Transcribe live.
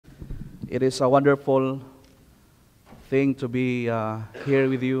It is a wonderful thing to be here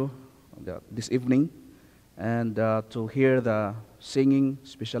with you this evening and to hear the singing,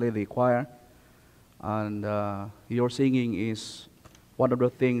 especially the choir. And your singing is one of the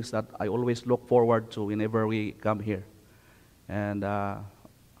things that I always look forward to whenever we come here. And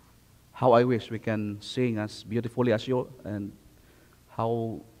how I wish we can sing as beautifully as you, and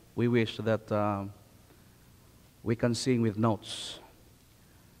how we wish that we can sing with notes.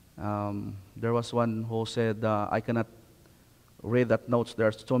 There was one who said, I cannot read that notes, there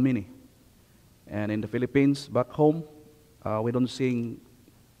are so many. And in the Philippines, back home, we don't sing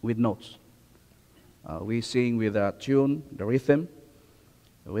with notes. We sing with a tune, the rhythm.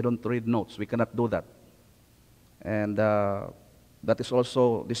 We don't read notes, we cannot do that. And that is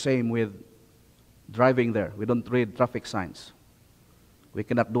also the same with driving there. We don't read traffic signs. We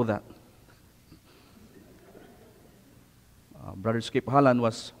cannot do that. Brother Skip Holland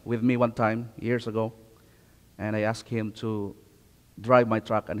was with me one time, years ago, and I asked him to drive my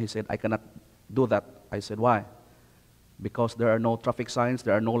truck, and he said, I cannot do that. I said, why? Because there are no traffic signs,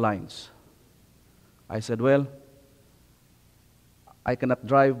 there are no lines. I said, well, I cannot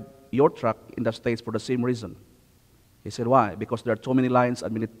drive your truck in the States for the same reason. He said, why? Because there are too many lines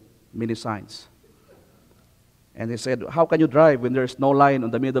and many signs. And he said, how can you drive when there is no line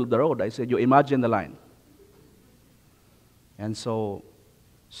on the middle of the road? I said, you imagine the line. And so,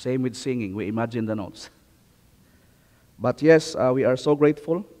 same with singing, we imagine the notes. But yes, we are so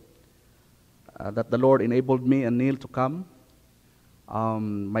grateful that the Lord enabled me and Neil to come.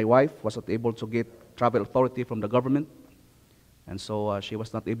 My wife was not able to get travel authority from the government, and so she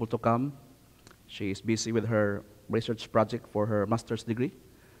was not able to come. She is busy with her research project for her master's degree,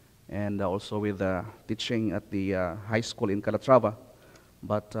 and also with teaching at the high school in Calatrava.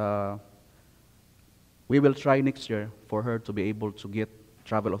 But we will try next year for her to be able to get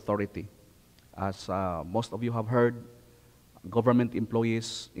travel authority. As most of you have heard, government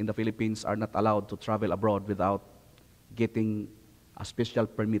employees in the Philippines are not allowed to travel abroad without getting a special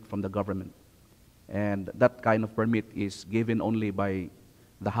permit from the government. And that kind of permit is given only by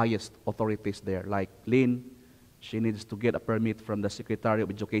the highest authorities there. Like Lynn, she needs to get a permit from the Secretary of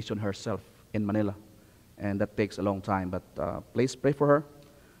Education herself in Manila. And that takes a long time, but please pray for her.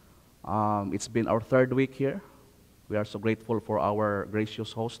 It's been our third week here. We are so grateful for our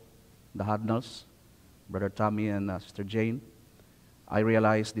gracious host, the Hadnals, Brother Tommy and Sister Jane. I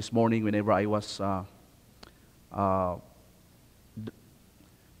realized this morning whenever I was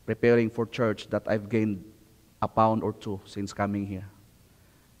preparing for church that I've gained a pound or two since coming here.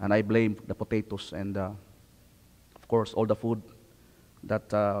 And I blame the potatoes and, of course, all the food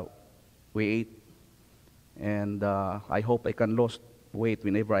that we ate. And I hope I can lose weight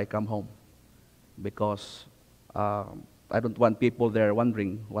whenever I come home, because I don't want people there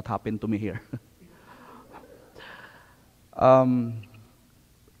wondering what happened to me here.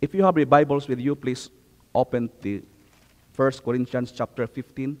 If you have your Bibles with you, please open the 1 Corinthians chapter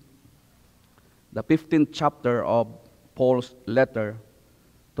 15, the 15th chapter of Paul's letter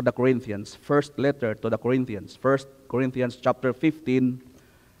to the Corinthians, first letter to the Corinthians, 1 Corinthians chapter 15.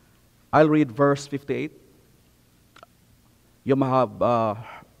 I'll read verse 58. You might have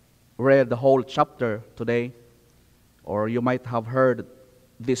read the whole chapter today, or you might have heard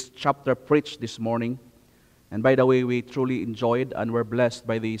this chapter preached this morning. And by the way, we truly enjoyed and were blessed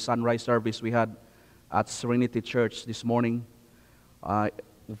by the sunrise service we had at Serenity Church this morning.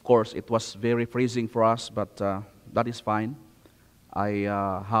 Of course, it was very freezing for us, but that is fine. I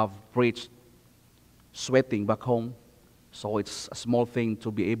have preached sweating back home, so it's a small thing to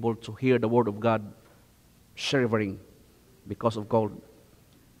be able to hear the Word of God shivering because of cold.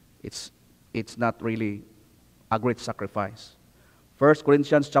 It's not really a great sacrifice. 1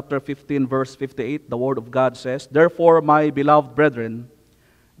 Corinthians chapter 15, verse 58, the Word of God says, therefore, my beloved brethren,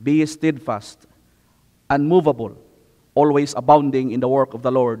 be steadfast, unmovable, always abounding in the work of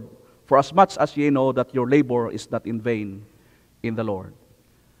the Lord, for as much as ye know that your labor is not in vain in the Lord.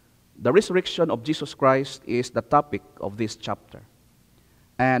 The resurrection of Jesus Christ is the topic of this chapter.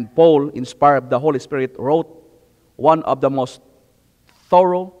 And Paul, inspired by the Holy Spirit, wrote one of the most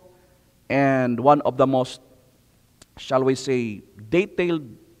thorough and one of the most, shall we say, detailed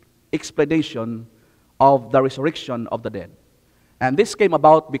explanation of the resurrection of the dead. And this came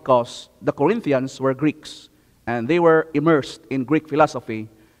about because the Corinthians were Greeks, and they were immersed in Greek philosophy.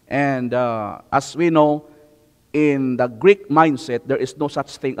 And as we know, in the Greek mindset, there is no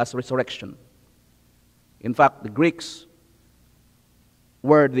such thing as resurrection. In fact, the Greeks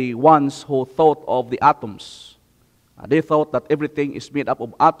were the ones who thought of the atoms. They thought that everything is made up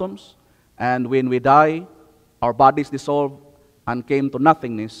of atoms, and when we die, our bodies dissolve and came to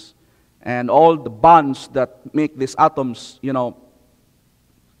nothingness, and all the bonds that make these atoms,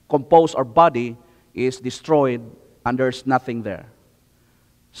 compose our body is destroyed, and there's nothing there.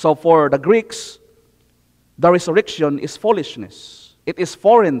 So for the Greeks, the resurrection is foolishness. It is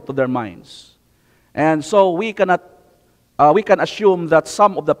foreign to their minds. And so we can assume that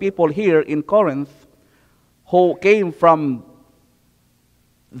some of the people here in Corinth who came from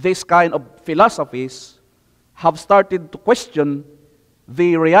this kind of philosophies have started to question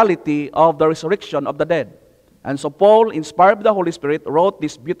the reality of the resurrection of the dead. And so Paul, inspired by the Holy Spirit, wrote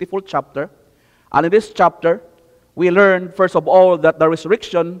this beautiful chapter. And in this chapter, we learn, first of all, that the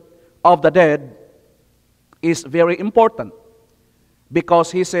resurrection of the dead is very important.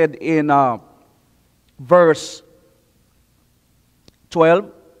 Because he said in verse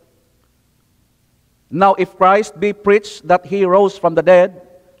 12, "Now if Christ be preached that he rose from the dead,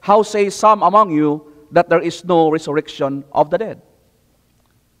 how say some among you that there is no resurrection of the dead?"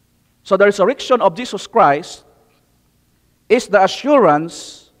 So the resurrection of Jesus Christ is the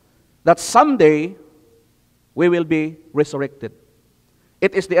assurance that someday we will be resurrected.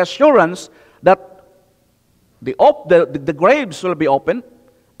 It is the assurance that the graves will be opened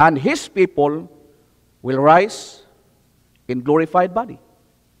and his people will rise in glorified body.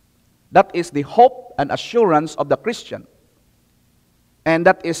 That is the hope and assurance of the Christian. And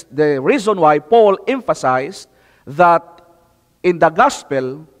that is the reason why Paul emphasized that in the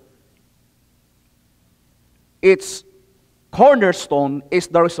gospel, its cornerstone is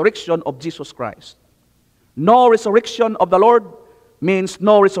the resurrection of Jesus Christ. No resurrection of the Lord means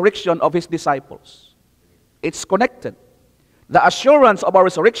no resurrection of his disciples. It's connected. The assurance of our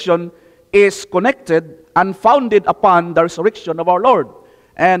resurrection is connected and founded upon the resurrection of our Lord.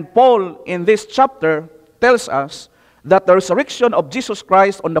 And Paul, in this chapter, tells us that the resurrection of Jesus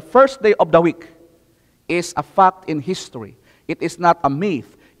Christ on the first day of the week is a fact in history. It is not a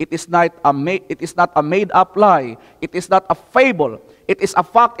myth. It is not a made-up lie. It is not a fable. It is a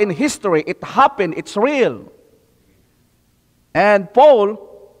fact in history. It happened. It's real. And Paul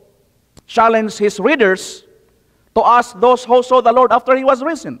challenged his readers to ask those who saw the Lord after he was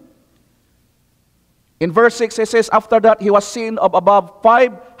risen. In verse 6, he says, "After that he was seen of above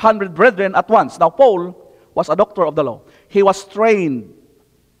 500 brethren at once." Now, Paul was a doctor of the law. He was trained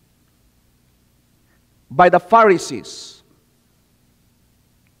by the Pharisees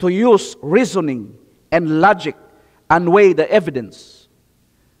to use reasoning and logic and weigh the evidence.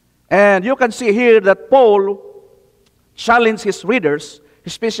 And you can see here that Paul challenged his readers,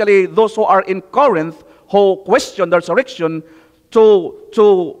 especially those who are in Corinth, who question the resurrection,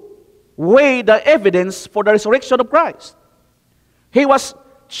 to weigh the evidence for the resurrection of Christ. He was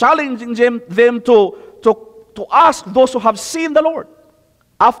challenging them to ask those who have seen the Lord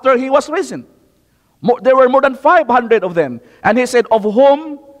after he was risen. There were more than 500 of them. And he said, "Of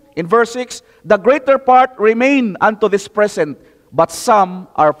whom," in verse 6, "the greater part remain unto this present, but some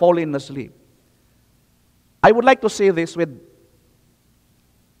are fallen asleep." I would like to say this with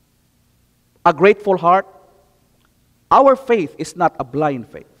a grateful heart. Our faith is not a blind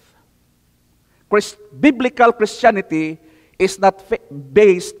faith. Biblical Christianity is not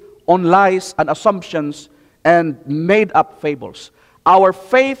based on lies and assumptions and made-up fables. Our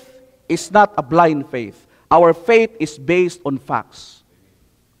faith is not a blind faith. Our faith is based on facts.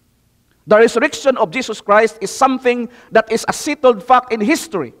 The resurrection of Jesus Christ is something that is a settled fact in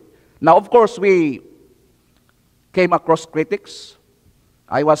history. Now, of course, we came across critics.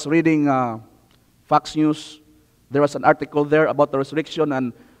 I was reading Fox News. There was an article there about the resurrection,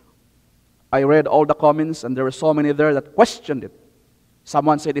 and I read all the comments, and there were so many there that questioned it.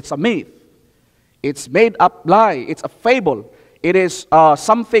 Someone said it's a myth. It's made up lie. It's a fable. It is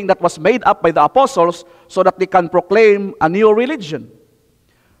something that was made up by the apostles so that they can proclaim a new religion.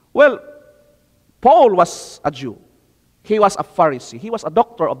 Well, Paul was a Jew. He was a Pharisee. He was a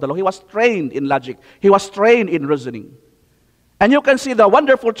doctor of the law. He was trained in logic. He was trained in reasoning. And you can see the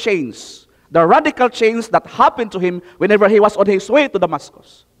wonderful change, the radical change that happened to him whenever he was on his way to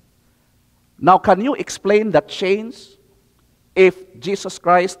Damascus. Now, can you explain that change if Jesus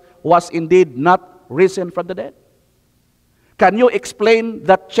Christ was indeed not risen from the dead? Can you explain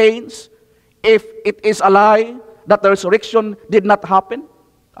that change if it is a lie that the resurrection did not happen?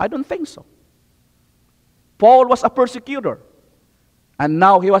 I don't think so. Paul was a persecutor, and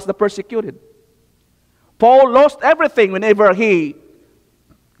now he was the persecuted. Paul lost everything whenever he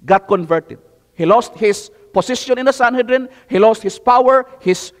got converted. He lost his position in the Sanhedrin. He lost his power,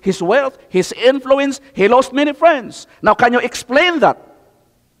 his wealth, his influence. He lost many friends. Now, can you explain that?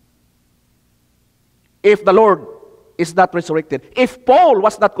 If the Lord is not resurrected, if Paul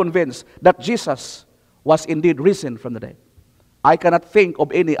was not convinced that Jesus was indeed risen from the dead. I cannot think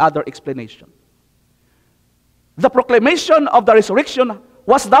of any other explanation. The proclamation of the resurrection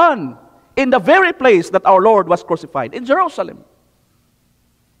was done in the very place that our Lord was crucified, in Jerusalem.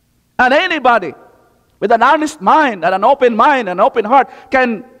 And anybody with an honest mind and an open heart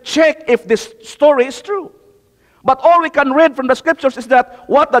can check if this story is true. But all we can read from the scriptures is that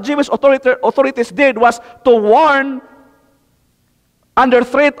what the Jewish authorities did was to warn under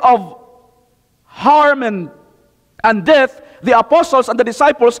threat of harm and death the apostles and the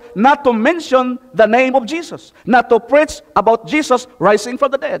disciples not to mention the name of Jesus, not to preach about Jesus rising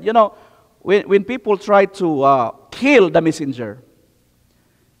from the dead. You know, when people try to kill the messenger,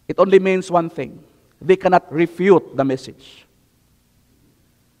 it only means one thing: they cannot refute the message.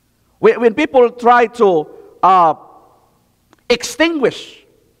 When people try to extinguish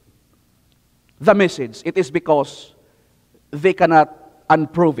the message, it is because they cannot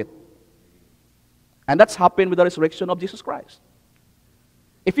unprove it. And that's happened with the resurrection of Jesus Christ.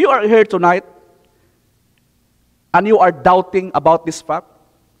 If you are here tonight and you are doubting about this fact,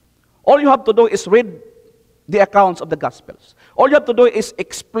 all you have to do is read the accounts of the Gospels. All you have to do is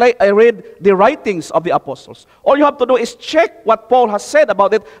read the writings of the apostles. All you have to do is check what Paul has said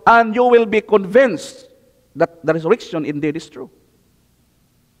about it, and you will be convinced that the resurrection indeed is true.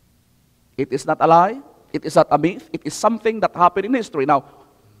 It is not a lie. It is not a myth. It is something that happened in history. Now,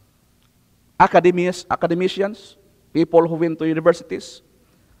 academicians, people who went to universities,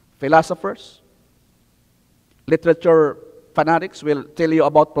 philosophers, literature fanatics will tell you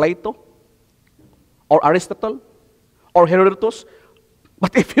about Plato or Aristotle or Herodotus.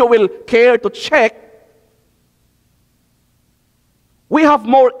 But if you will care to check, we have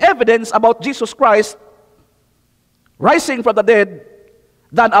more evidence about Jesus Christ rising from the dead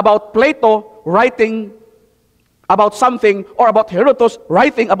than about Plato writing about something or about Herodotus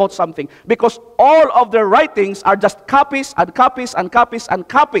writing about something, because all of their writings are just copies and copies and copies and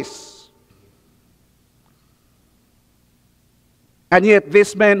copies. And yet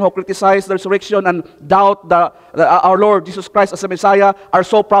these men who criticize the resurrection and doubt our Lord Jesus Christ as a Messiah are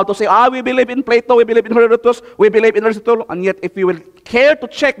so proud to say, we believe in Plato, we believe in Herodotus, we believe in Aristotle. And yet if you will care to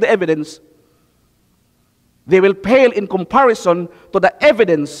check the evidence, they will pale in comparison to the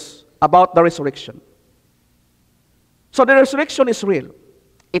evidence about the resurrection. So the resurrection is real.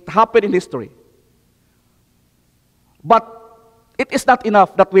 It happened in history. But it is not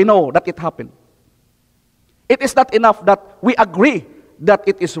enough that we know that it happened. It is not enough that we agree that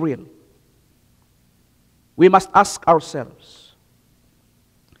it is real. We must ask ourselves,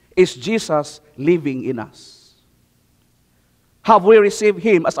 is Jesus living in us? Have we received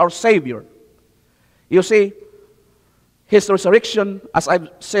Him as our Savior? You see, His resurrection, as I've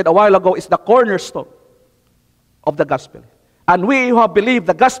said a while ago, is the cornerstone of the gospel. And we who have believed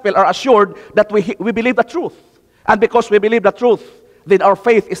the gospel are assured that we believe the truth. And because we believe the truth, then our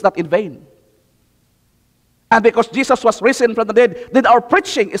faith is not in vain. And because Jesus was risen from the dead, then our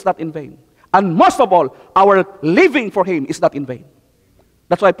preaching is not in vain. And most of all, our living for Him is not in vain.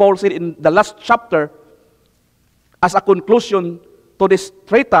 That's why Paul said in the last chapter, as a conclusion to this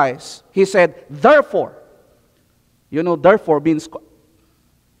treatise, he said, therefore, therefore means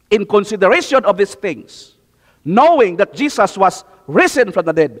in consideration of these things, knowing that Jesus was risen from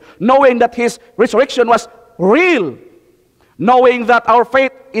the dead, knowing that His resurrection was real, knowing that our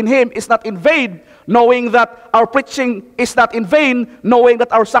faith in Him is not in vain, knowing that our preaching is not in vain, knowing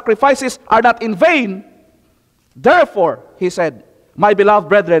that our sacrifices are not in vain, therefore, he said, my beloved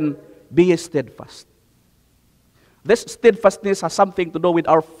brethren, be ye steadfast. This steadfastness has something to do with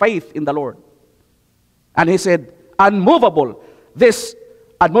our faith in the Lord. And he said, unmovable. This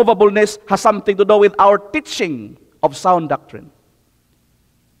unmovableness has something to do with our teaching of sound doctrine.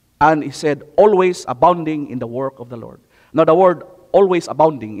 And he said, always abounding in the work of the Lord. Now the word always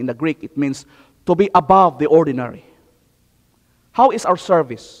abounding in the Greek, it means to be above the ordinary. How is our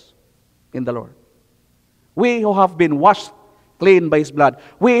service in the Lord? We who have been washed clean by His blood,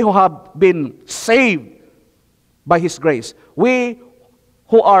 we who have been saved by His grace, we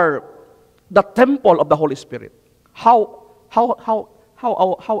who are the temple of the Holy Spirit, how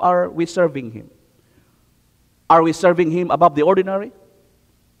are we serving Him? Are we serving Him above the ordinary?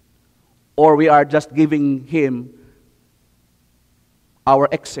 Or we are just giving Him our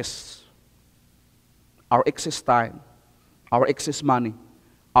excess time, our excess money,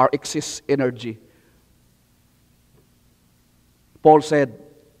 our excess energy? Paul said,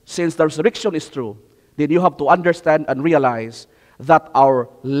 since the resurrection is true, then you have to understand and realize that our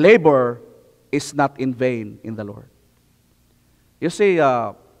labor is not in vain in the Lord. You see,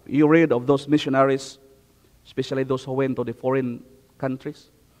 you read of those missionaries, especially those who went to the foreign countries.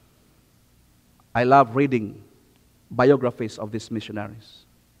 I love reading biographies of these missionaries.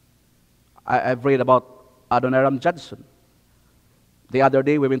 I've read about Adoniram Judson. The other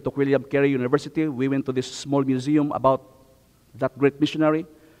day, we went to William Carey University. We went to this small museum about that great missionary.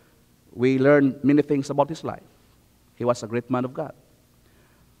 We learned many things about his life. He was a great man of God.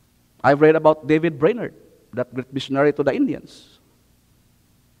 I've read about David Brainerd, that great missionary to the Indians.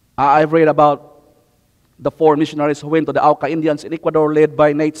 I've read about the 4 missionaries who went to the Auca Indians in Ecuador, led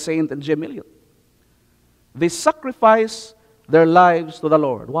by Nate Saint and Jim Elliot. They sacrificed their lives to the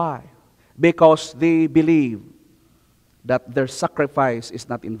Lord. Why? Because they believe that their sacrifice is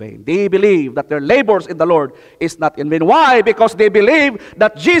not in vain. They believe that their labors in the Lord is not in vain. Why? Because they believe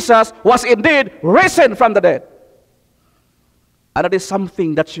that Jesus was indeed risen from the dead. And that is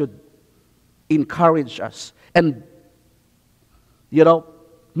something that should encourage us and,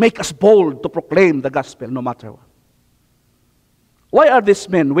 make us bold to proclaim the gospel no matter what. Why are these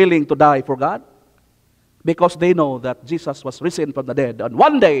men willing to die for God? Because they know that Jesus was risen from the dead, and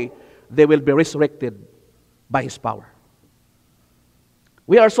one day they will be resurrected by His power.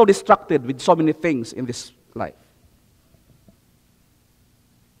 We are so distracted with so many things in this life.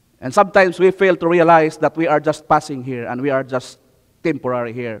 And sometimes we fail to realize that we are just passing here and we are just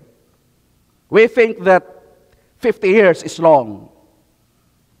temporary here. We think that 50 years is long.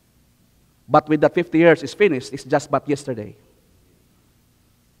 But when that 50 years is finished, it's just but yesterday.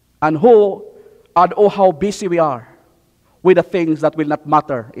 And oh, how busy we are with the things that will not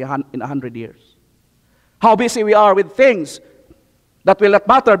matter in 100 years. How busy we are with things that will not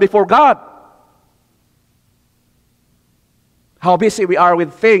matter before God. How busy we are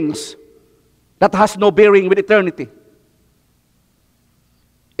with things that has no bearing with eternity.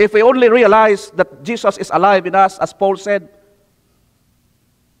 If we only realize that Jesus is alive in us, as Paul said,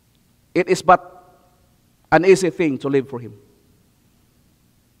 it is but an easy thing to live for Him.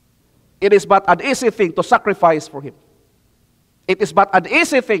 It is but an easy thing to sacrifice for Him. It is but an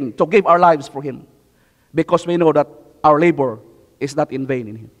easy thing to give our lives for Him, because we know that our labor is not in vain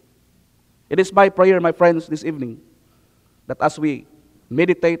in Him. It is my prayer, my friends, this evening, that as we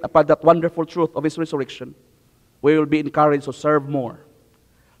meditate upon that wonderful truth of His resurrection, we will be encouraged to serve more,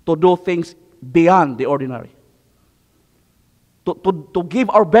 to do things beyond the ordinary, to give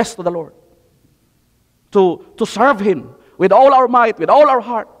our best to the Lord, to serve Him with all our might, with all our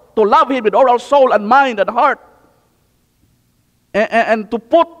heart, to love Him with all our soul and mind and heart, and to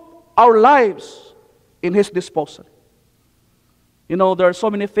put our lives in His disposal. There are so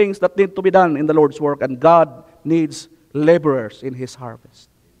many things that need to be done in the Lord's work, and God needs laborers in His harvest.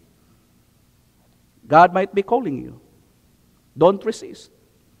 God might be calling you. Don't resist.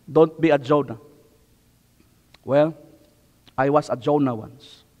 Don't be a Jonah. Well, I was a Jonah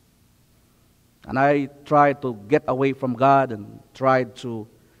once. And I tried to get away from God and tried to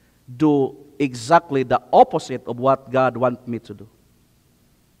do exactly the opposite of what God wants me to do.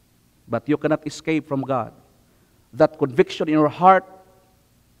 But you cannot escape from God. That conviction in your heart,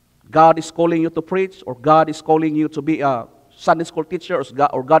 God is calling you to preach, or God is calling you to be a Sunday school teacher,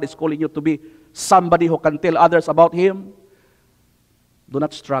 or God is calling you to be somebody who can tell others about Him. Do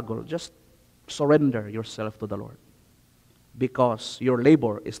not struggle. Just surrender yourself to the Lord, because your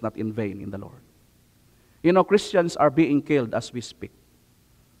labor is not in vain in the Lord. Christians are being killed as we speak.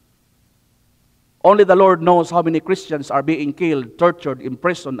 Only the Lord knows how many Christians are being killed, tortured,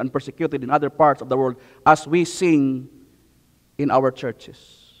 imprisoned, and persecuted in other parts of the world as we sing in our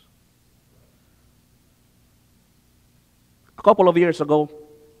churches. A couple of years ago,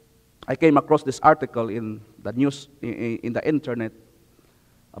 I came across this article in the news, in the internet,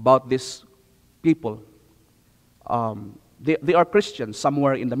 about these people. They are Christians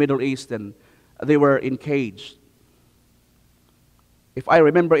somewhere in the Middle East, and they were in cage. If I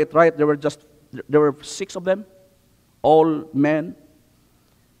remember it right, there were 6 of them, all men.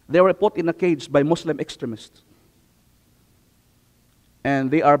 They were put in a cage by Muslim extremists. And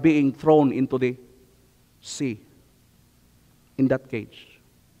they are being thrown into the sea in that cage.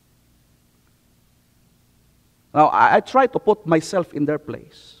 Now, I try to put myself in their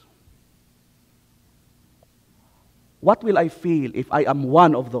place. What will I feel if I am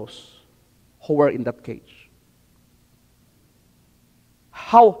one of those who were in that cage?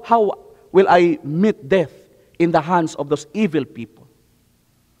 How will I meet death in the hands of those evil people?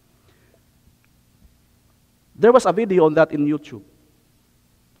 There was a video on that in YouTube.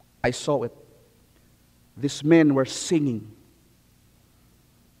 I saw it. These men were singing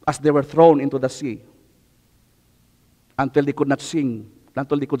as they were thrown into the sea until they could not sing,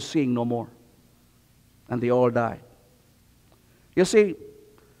 until they could sing no more. And they all died. You see,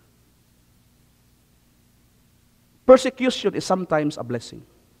 persecution is sometimes a blessing.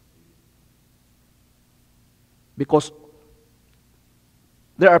 Because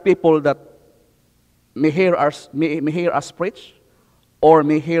there are people that may hear us preach, or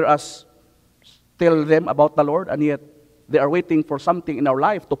may hear us tell them about the Lord, and yet they are waiting for something in our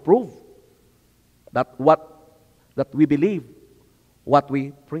life to prove that we believe what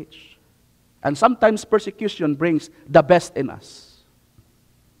we preach. And sometimes persecution brings the best in us.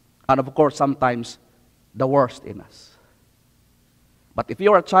 And of course, sometimes the worst in us. But if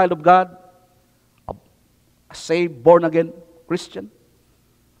you are a child of God, a saved, born-again Christian,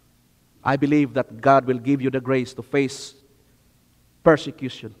 I believe that God will give you the grace to face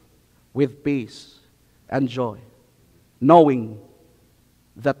persecution with peace and joy, knowing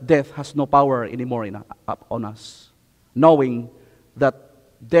that death has no power anymore on us, knowing that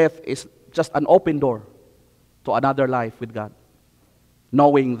death is just an open door to another life with God,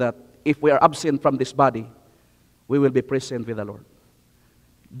 knowing that if we are absent from this body, we will be present with the Lord.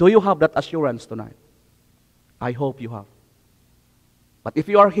 Do you have that assurance tonight? I hope you have. But if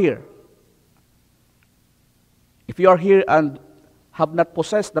you are here and have not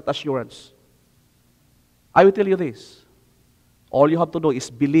possessed that assurance, I will tell you this. All you have to do is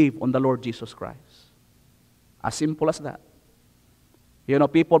believe on the Lord Jesus Christ. As simple as that. You know,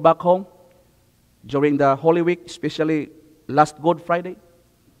 people back home, during the Holy Week, especially last Good Friday,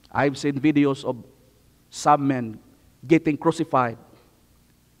 I've seen videos of some men getting crucified,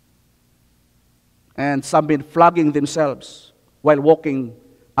 and some men flogging themselves while walking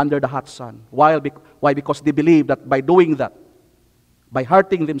under the hot sun. Why? Because they believe that by doing that, by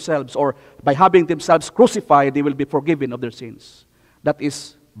hurting themselves or by having themselves crucified, they will be forgiven of their sins. That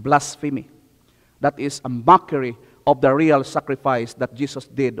is blasphemy. That is a mockery of the real sacrifice that Jesus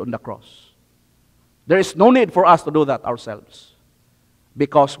did on the cross. There is no need for us to do that ourselves,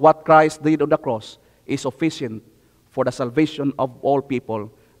 because what Christ did on the cross is sufficient for the salvation of all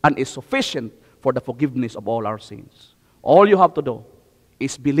people and is sufficient for the forgiveness of all our sins. All you have to do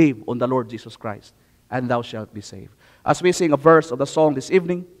is believe on the Lord Jesus Christ, and thou shalt be saved. As we sing a verse of the song this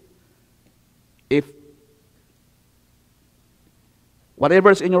evening, if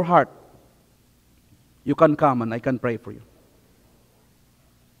whatever is in your heart, you can come and I can pray for you.